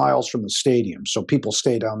 10 miles from the stadium, so people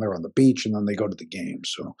stay down there on the beach and then they go to the game.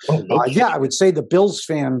 So I would say the Bills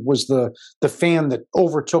fan was the fan that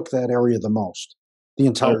overtook that area the most the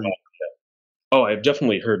entire year. Oh, I've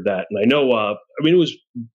definitely heard that, and I know. It was,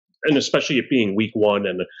 and especially it being week one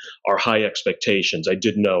and our high expectations, I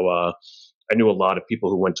did know. I knew a lot of people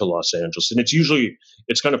who went to Los Angeles, and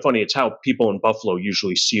it's kind of funny. It's how people in Buffalo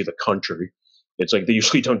usually see the country. It's they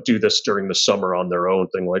usually don't do this during the summer on their own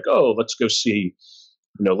thing. Let's go see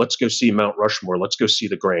Mount Rushmore. Let's go see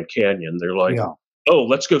the Grand Canyon. They're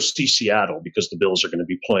let's go see Seattle because the Bills are going to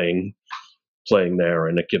be playing there,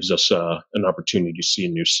 and it gives us an opportunity to see a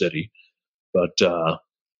new city. But I'm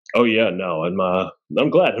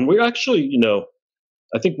glad, and we're actually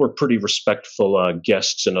I think we're pretty respectful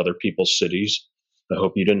guests in other people's cities. I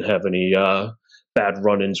hope you didn't have any bad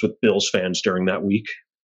run-ins with Bills fans during that week.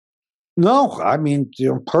 No, I mean,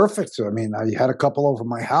 perfect. I mean, I had a couple over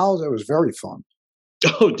my house. It was very fun.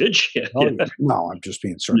 Oh, did you? Oh, yeah. No, I'm just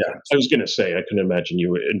being sarcastic. Yeah, I was going to say, I couldn't imagine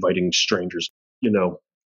you inviting strangers.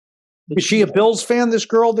 Is she a Bills fan, this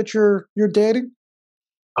girl that you're dating?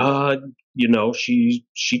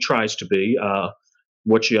 She tries to be.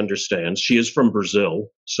 What she understands. She is from Brazil,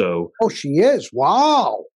 so. Oh, she is.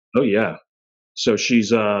 Wow. Oh yeah. So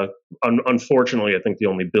she's unfortunately, I think the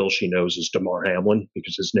only Bill she knows is Damar Hamlin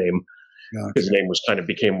because his name was kind of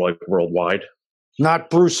became like worldwide. Not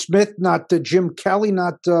Bruce Smith, not Jim Kelly,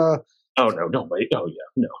 not. Oh no, wait, oh yeah,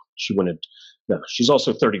 no, she wouldn't. No, she's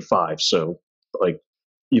also 35. So like,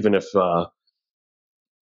 even if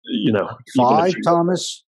Five,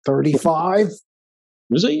 Thomas, 35.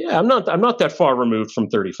 Yeah, I'm not that far removed from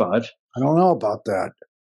 35. I don't know about that.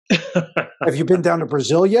 Have you been down to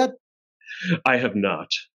Brazil yet? I have not.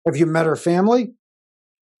 Have you met her family?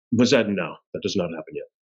 No, that does not happen yet.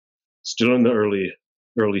 Still in the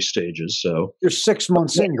early stages. So you're 6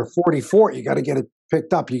 months in. You're 44. You got to get it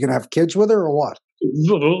picked up. You gonna have kids with her or what?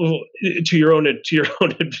 To your own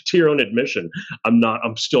admission, I'm not.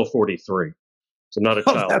 I'm still 43. So not a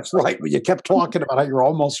child. That's right. But you kept talking about how you're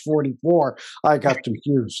almost 44. I got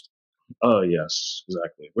confused. Oh yes,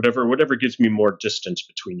 exactly. Whatever gives me more distance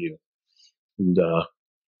between you. And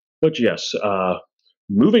but yes,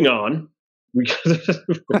 moving on.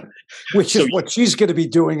 Which is what she's going to be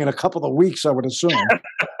doing in a couple of weeks, I would assume.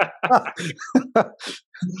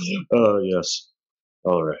 Oh yes.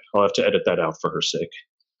 All right. I'll have to edit that out for her sake.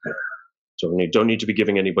 So we don't need to be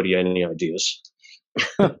giving anybody any ideas.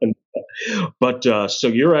 But so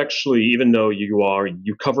you're actually, even though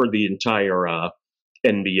you cover the entire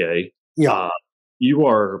NBA. Yeah.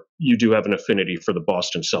 You do have an affinity for the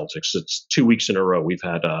Boston Celtics. It's 2 weeks in a row we've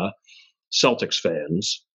had Celtics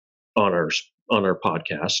fans on our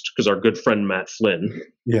podcast because our good friend Matt Flynn,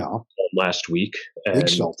 last week, big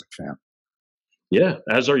Celtic fan. Yeah,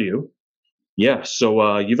 as are you. Yeah,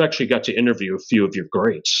 so you've actually got to interview a few of your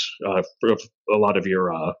greats, a lot of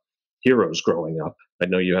your heroes growing up. I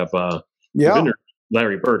know you have you've interviewed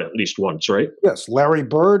Larry Bird at least once, right? Yes, Larry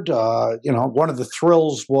Bird. One of the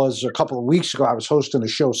thrills was a couple of weeks ago. I was hosting a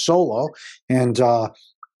show solo, and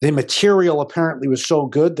the material apparently was so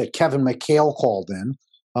good that Kevin McHale called in.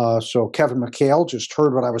 So Kevin McHale just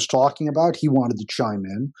heard what I was talking about. He wanted to chime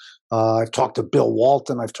in. I've talked to Bill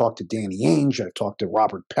Walton. I've talked to Danny Ainge. I've talked to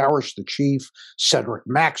Robert Parrish, the chief, Cedric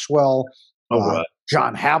Maxwell,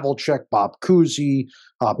 John Havlicek, Bob Cousy,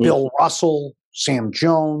 Bill Russell, Sam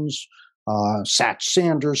Jones, Satch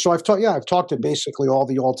Sanders. So I've talked to basically all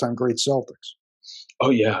the all-time great Celtics. Oh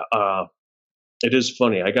yeah. It is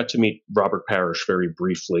funny. I got to meet Robert Parrish very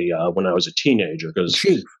briefly when I was a teenager. Because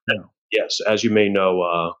yes, as you may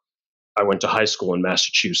know, I went to high school in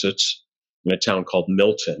Massachusetts in a town called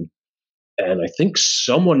Milton, and I think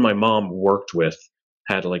someone my mom worked with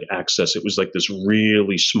had like access. It was like this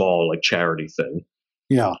really small like charity thing.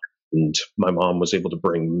 Yeah, and my mom was able to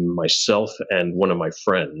bring myself and one of my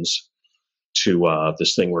friends to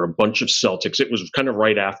this thing where a bunch of Celtics. It was kind of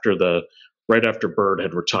right after Bird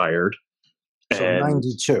had retired. So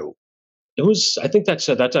 92. It was. I think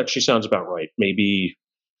that actually sounds about right. Maybe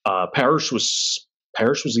Parrish was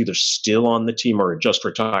either still on the team or had just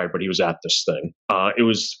retired, but he was at this thing. It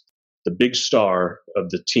was the big star of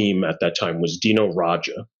the team at that time was Dino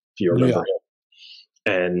Raja, if you remember him.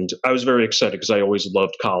 And I was very excited because I always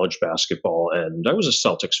loved college basketball, and I was a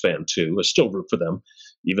Celtics fan too. I still root for them,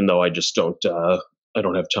 even though I just don't. I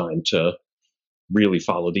don't have time to really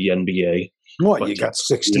follow the NBA. Well, you got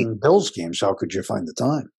 16 Bills games. How could you find the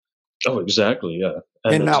time? Oh, exactly. Yeah.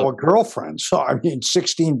 And now a girlfriend. So,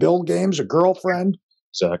 16 Bill games, a girlfriend.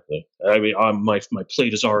 Exactly. I mean, my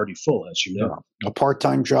plate is already full, as you know. Yeah. A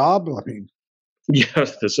part-time job. Yeah,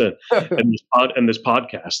 that's it. and this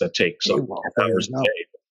podcast that takes hours a day.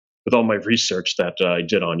 With all my research that I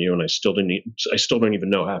did on you, and I still don't even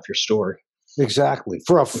know half your story. Exactly.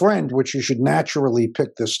 For a friend, which you should naturally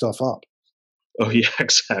pick this stuff up. Oh, yeah,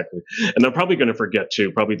 exactly. And I'm probably going to forget, too.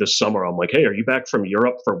 Probably this summer, I'm like, hey, are you back from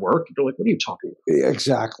Europe for work? You're like, what are you talking about?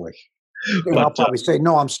 Exactly. But, I'll probably say,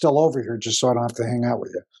 no, I'm still over here just so I don't have to hang out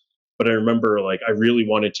with you. But I remember, I really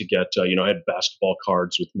wanted to get, I had basketball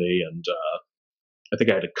cards with me, and I think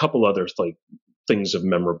I had a couple other, things of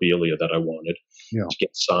memorabilia that I wanted to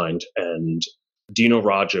get signed. And Dino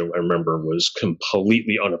Raja, I remember, was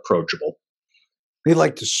completely unapproachable. He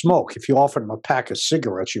liked to smoke. If you offered him a pack of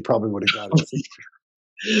cigarettes, you probably would have got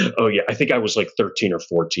it. Oh, yeah. I think I was 13 or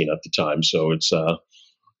 14 at the time. So it's. So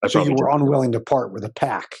you were unwilling to part with a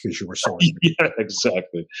pack because you were so. Yeah,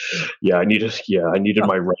 exactly. Yeah, I needed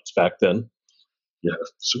my rights back then. Yeah.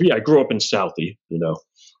 So I grew up in Southie.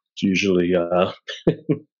 It's usually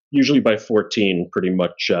by 14, pretty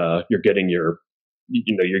much you're getting your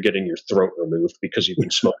throat removed because you've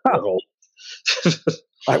been smoking your whole.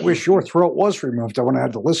 I wish your throat was removed. I wouldn't have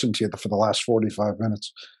had to listen to you for the last 45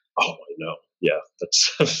 minutes. Oh, I know. Yeah,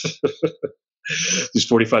 that's these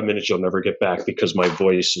 45 minutes you'll never get back because my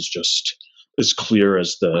voice is just as clear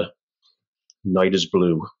as the night is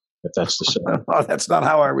blue. if that's the same. Oh, that's not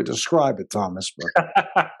how I would describe it, Thomas.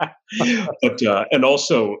 But and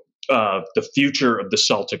also the future of the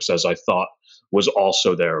Celtics, as I thought, was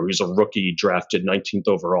also there. He was a rookie drafted 19th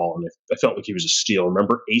overall, and I felt like he was a steal.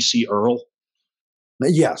 Remember AC Earl?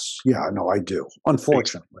 Yes, yeah, no, I do.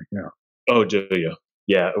 Unfortunately, yeah. Oh, do you?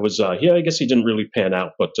 Yeah, it was. Yeah, I guess he didn't really pan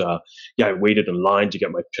out, but yeah, I waited in line to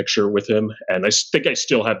get my picture with him, and think I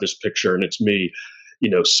still have this picture, and it's me,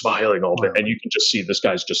 smiling all bit, and you can just see this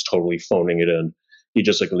guy's just totally phoning it in. He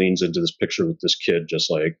just like leans into this picture with this kid, just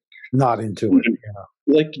like not into it.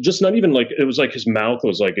 Yeah. Like just not even like it was like his mouth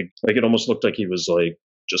was like it almost looked like he was like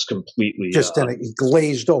just completely just he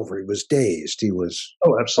glazed over. He was dazed. He was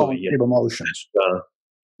absolutely emotions.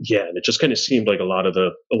 Yeah, and it just kind of seemed like a lot of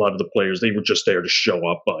the players, they were just there to show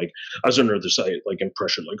up. Like I was under this like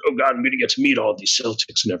impression, like, oh God, I'm going to get to meet all these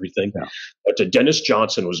Celtics and everything. Yeah. But Dennis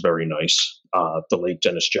Johnson was very nice, the late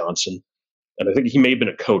Dennis Johnson, and I think he may have been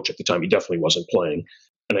a coach at the time. He definitely wasn't playing.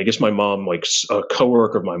 And I guess my mom, like a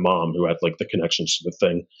coworker of my mom, who had like the connections to the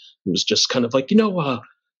thing, was just kind of like,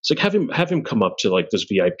 it's like have him come up to like this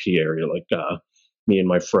VIP area, like me and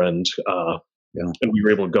my friend. Yeah. And we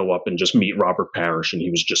were able to go up and just meet Robert Parrish, and he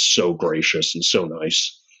was just so gracious and so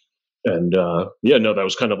nice. And that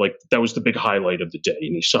was kind of like that was the big highlight of the day.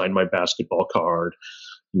 And he signed my basketball card,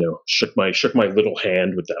 shook my little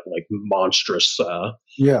hand with that like monstrous,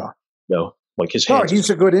 like his hands. Oh, he's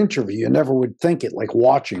a good interview. You never would think it, like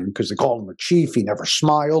watching, because they called him a chief. He never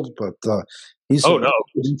smiled, but he's. Oh no,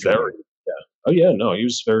 he was very. Yeah. Oh yeah, no, he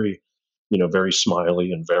was very, very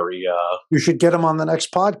smiley and very. You should get him on the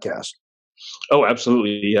next podcast. Oh,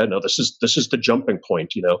 absolutely. Yeah, no, this is the jumping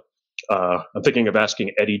point, I'm thinking of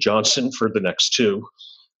asking Eddie Johnson for the next two.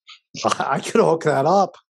 I could hook that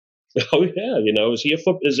up. Oh yeah,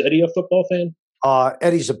 is Eddie a football fan?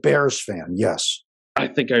 Eddie's a Bears fan, yes. I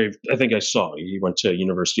think I saw he went to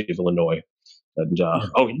University of Illinois. And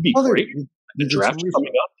he'd be great. The draft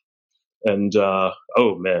coming up. And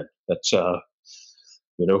oh man, that's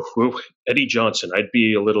Eddie Johnson, I'd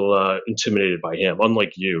be a little intimidated by him.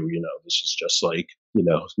 Unlike you, this is just like,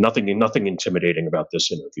 nothing intimidating about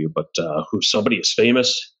this interview. But somebody as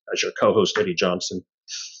famous as your co-host Eddie Johnson.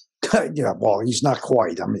 Yeah, well, he's not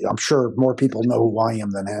quite. I mean, I'm sure more people know who I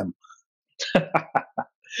am than him.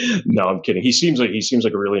 No, I'm kidding. He seems like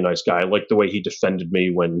a really nice guy. I like the way he defended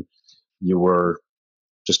me when you were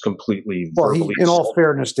just completely verbally. In all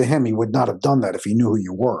fairness to him, he would not have done that if he knew who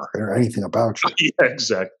you were or anything about you. Yeah,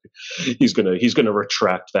 exactly. He's gonna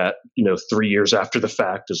retract that. 3 years after the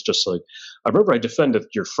fact, is just like, I remember I defended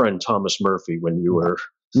your friend Thomas Murphy when you were.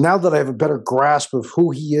 Now that I have a better grasp of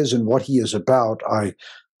who he is and what he is about, I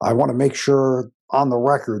want to make sure on the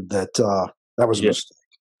record that that was a mistake.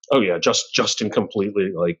 Oh yeah, Justin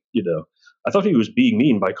completely I thought he was being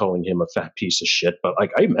mean by calling him a fat piece of shit, but like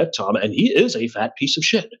I met Tom and he is a fat piece of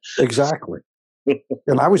shit. Exactly.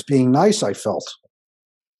 And I was being nice, I felt.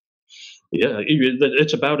 Yeah,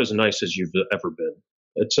 it's about as nice as you've ever been.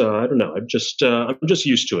 It's I don't know. I'm just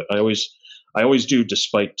used to it. I always do,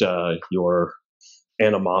 despite your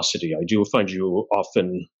animosity. I do find you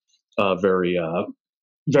often very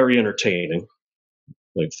entertaining,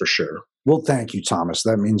 like for sure. Well, thank you, Thomas.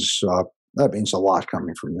 That means a lot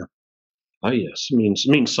coming from you. Oh yes, it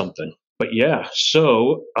means something. But yeah,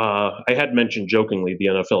 so I had mentioned jokingly the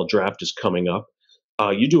NFL draft is coming up.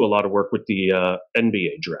 You do a lot of work with the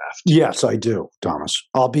NBA draft. Yes, I do, Thomas.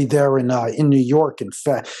 I'll be there in New York. In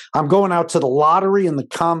fact, I'm going out to the lottery and the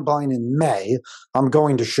combine in May. I'm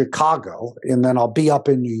going to Chicago, and then I'll be up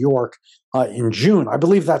in New York in June. I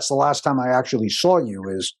believe that's the last time I actually saw you.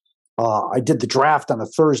 I did the draft on a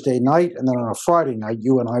Thursday night, and then on a Friday night,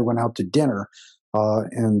 you and I went out to dinner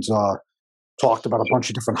and talked about a bunch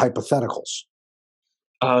of different hypotheticals.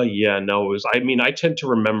 Yeah, no, it was. I mean, I tend to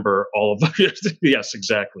remember all of. Yes,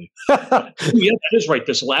 exactly. Yeah, that is right.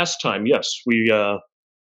 This last time, yes, we.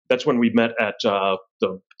 That's when we met at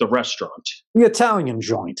the restaurant, the Italian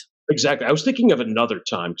joint. Exactly. I was thinking of another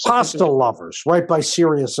time. Pasta Lovers, right by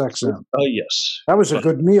SiriusXM. Oh yes, that was a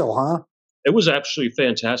good meal, huh? It was actually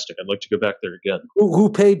fantastic. I'd like to go back there again.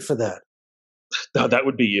 Who paid for that? No, that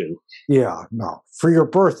would be you. Yeah, no, for your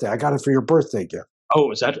birthday. I got it for your birthday gift.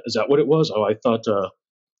 Oh, is that what it was? Oh, I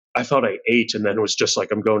thought I ate, and then it was just like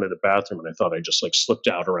I'm going to the bathroom, and I thought I just like slipped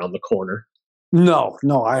out around the corner. No,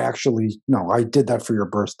 I did that for your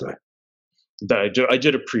birthday. I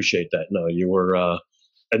did appreciate that. No, you were,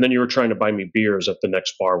 and then you were trying to buy me beers at the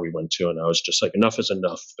next bar we went to, and I was just like, enough is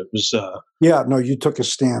enough. It was. Yeah, no, you took a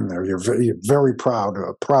stand there. You're very proud,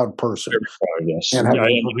 a proud person. Very proud, yes. And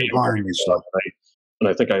buying me stuff. And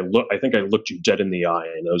I think I looked you dead in the eye,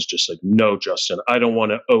 and I was just like, no, Justin, I don't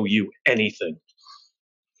want to owe you anything.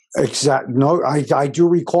 Exactly. No, I do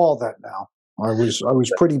recall that now. I was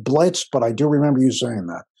pretty blitzed, but I do remember you saying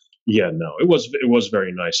that. Yeah, no, it was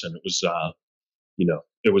very nice, and it was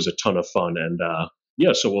it was a ton of fun, and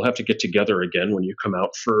yeah, so we'll have to get together again when you come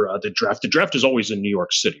out for the draft. The draft is always in New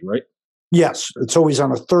York City, right? Yes, it's always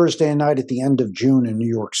on a Thursday night at the end of June in New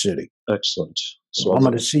York City. Excellent. So So I'm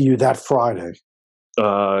going to see you that Friday.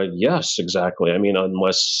 yes, exactly. I mean,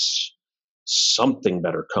 unless something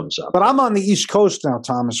better comes up. But I'm on the East Coast now,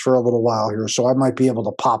 Thomas, for a little while here, so I might be able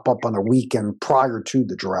to pop up on a weekend prior to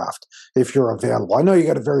the draft if you're available. I know you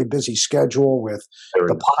got a very busy schedule with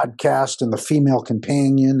the podcast and the female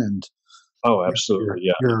companion, and oh,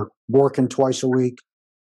 absolutely, you're working twice a week.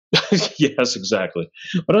 Yes, exactly.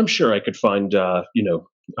 But I'm sure I could find, I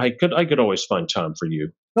could always find time for you.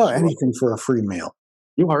 No, anything for a free meal.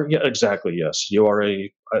 You are, yeah, exactly. Yes, you are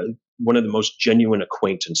a one of the most genuine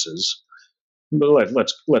acquaintances. But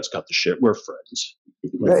let's cut the shit. We're friends.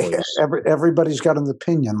 Everybody's got an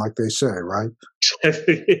opinion, like they say, right?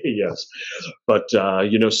 Yes, but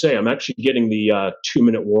say I'm actually getting the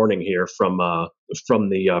 2-minute warning here from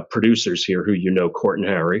the producers here, who Court and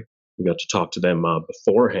Harry. We got to talk to them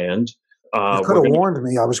beforehand. You could have warned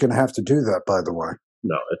me I was going to have to do that, by the way.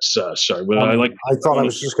 No, it's sorry. Well, I thought I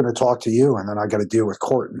was just going to talk to you, and then I got to deal with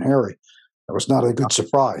Court and Harry. That was not a good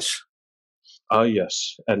surprise.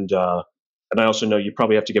 Yes, and I also know you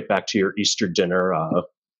probably have to get back to your Easter dinner,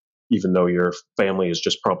 even though your family is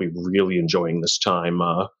just probably really enjoying this time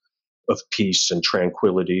of peace and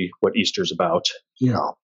tranquility. What Easter's about.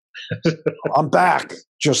 I'm back,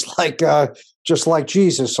 just like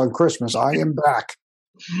Jesus on Christmas. I am back.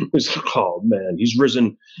 Oh man, he's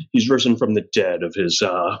risen. He's risen from the dead of his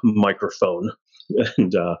microphone,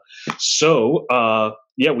 and so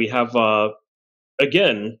we have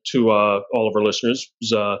again to all of our listeners.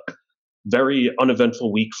 It was a very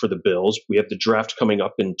uneventful week for the Bills. We have the draft coming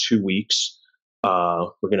up in 2 weeks.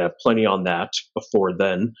 We're going to have plenty on that before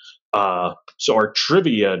then. So our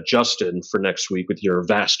trivia, Justin, for next week, with your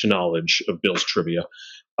vast knowledge of Bills trivia,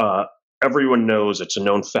 everyone knows, it's a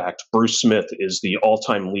known fact, Bruce Smith is the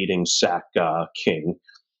all-time leading sack king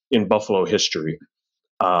in Buffalo history.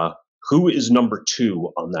 Who is number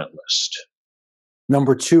 2 on that list?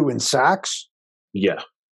 Number 2 in sacks? Yeah.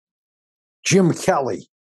 Jim Kelly.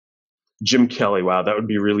 Jim Kelly. Wow, that would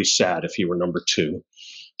be really sad if he were number 2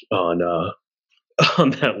 on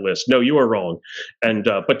that list. No, you are wrong. And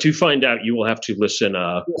but to find out, you will have to listen.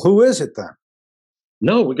 Who is it then?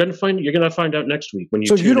 No, you're going to find out next week when you.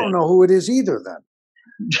 So you don't know who it is either, then?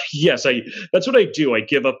 Yes, that's what I do. I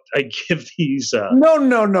give these.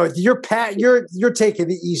 No. You're taking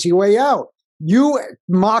the easy way out. You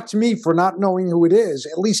mocked me for not knowing who it is.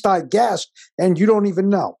 At least I guessed, and you don't even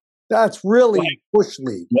know. That's really bush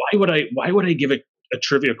league. Why would I give a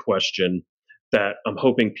trivia question that I'm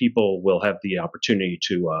hoping people will have the opportunity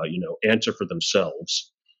to answer for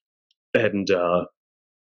themselves? And I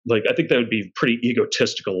think that would be pretty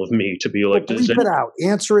egotistical of me to be like, bleep it out.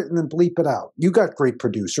 Answer it and then bleep it out. You got great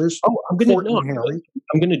producers. Oh, I'm going to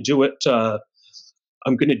do it. I'm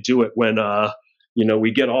going to do it when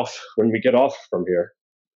we get off from here.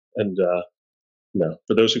 And no,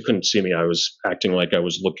 for those who couldn't see me, I was acting like I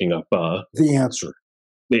was looking up the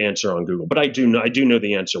answer on Google. But I do know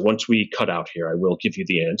the answer. Once we cut out here, I will give you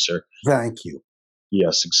the answer. Thank you.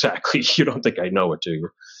 Yes, exactly. You don't think I know it, do you?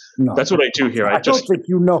 No, that's what I do here. I don't think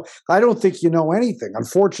you know. I don't think you know anything.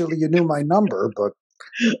 Unfortunately, you knew my number, but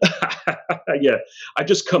yeah, I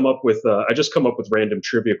just come up with random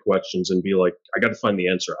trivia questions and be like, I got to find the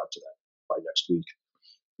answer out to that by next week.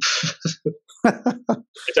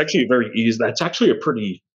 It's actually very easy. That's actually a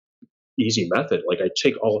pretty easy method. Like I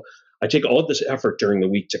take all of this effort during the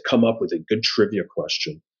week to come up with a good trivia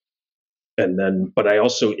question. And then, but I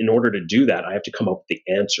also, in order to do that, I have to come up with the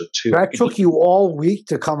answer too. That took you all week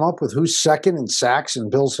to come up with who's second in sacks in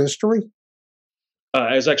Bills history?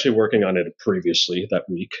 I was actually working on it previously that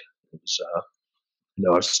week. It was,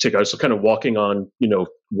 I was kind of walking up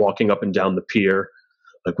and down the pier.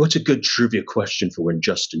 Like, what's a good trivia question for when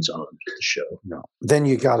Justin's on the show? No. Then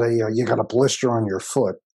you got a blister on your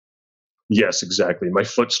foot. Yes, exactly. My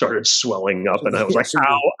foot started swelling up, and I was like,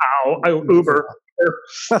 ow, Uber.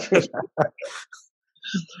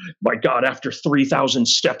 My God, after 3,000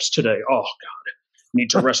 steps today, oh God,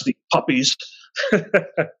 need to rest these puppies.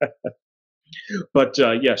 But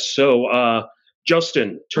yes, so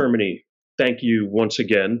Justin, Termine, thank you once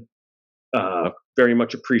again. Very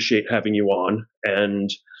much appreciate having you on,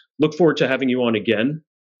 and look forward to having you on again.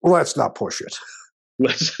 Let's not push it.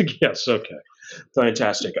 Yes, okay.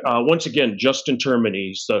 Fantastic. Once again, Justin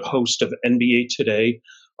Termine is the host of NBA Today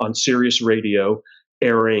on Sirius Radio.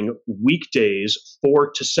 airing weekdays,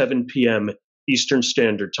 4 to 7 p.m. Eastern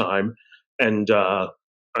Standard Time. And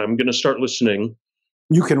I'm going to start listening.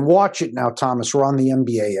 You can watch it now, Thomas. We're on the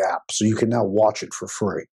NBA app, so you can now watch it for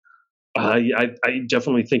free. I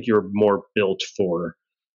definitely think you're more built for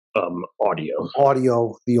audio.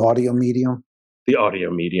 The audio medium? The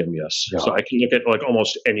audio medium, yes. Yeah. So I can look at like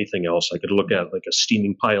almost anything else. I could look at like a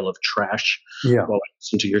steaming pile of trash while I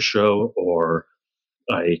listen to your show, or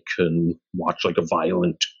I can watch like a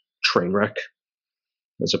violent train wreck,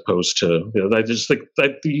 as opposed to, I just think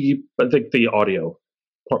that the audio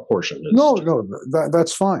portion is. No,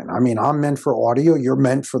 that's fine. I mean, I'm meant for audio. You're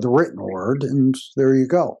meant for the written word, and there you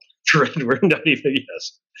go. We're not even,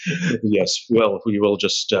 yes. Well, we will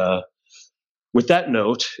just, with that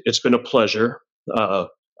note, it's been a pleasure.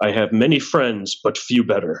 I have many friends, but few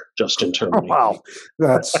better, Justin Termine. Wow,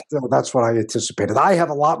 that's what I anticipated. I have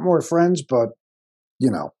a lot more friends, but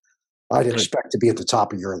I'd expect to be at the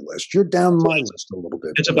top of your list. You're down my list a little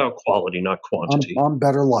bit. It's about quality, not quantity. I'm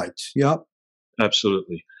better liked. Yep.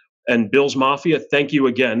 Absolutely. And Bills Mafia, thank you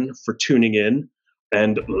again for tuning in.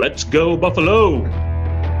 And let's go, Buffalo!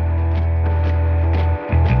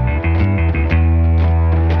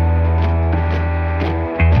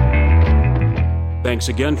 Thanks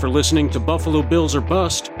again for listening to Buffalo Bills or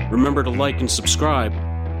Bust. Remember to like and subscribe,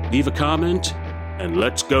 leave a comment, and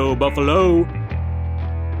let's go, Buffalo!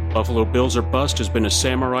 Buffalo Bills or Bust has been a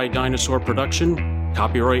Samurai Dinosaur production.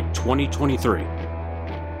 Copyright 2023.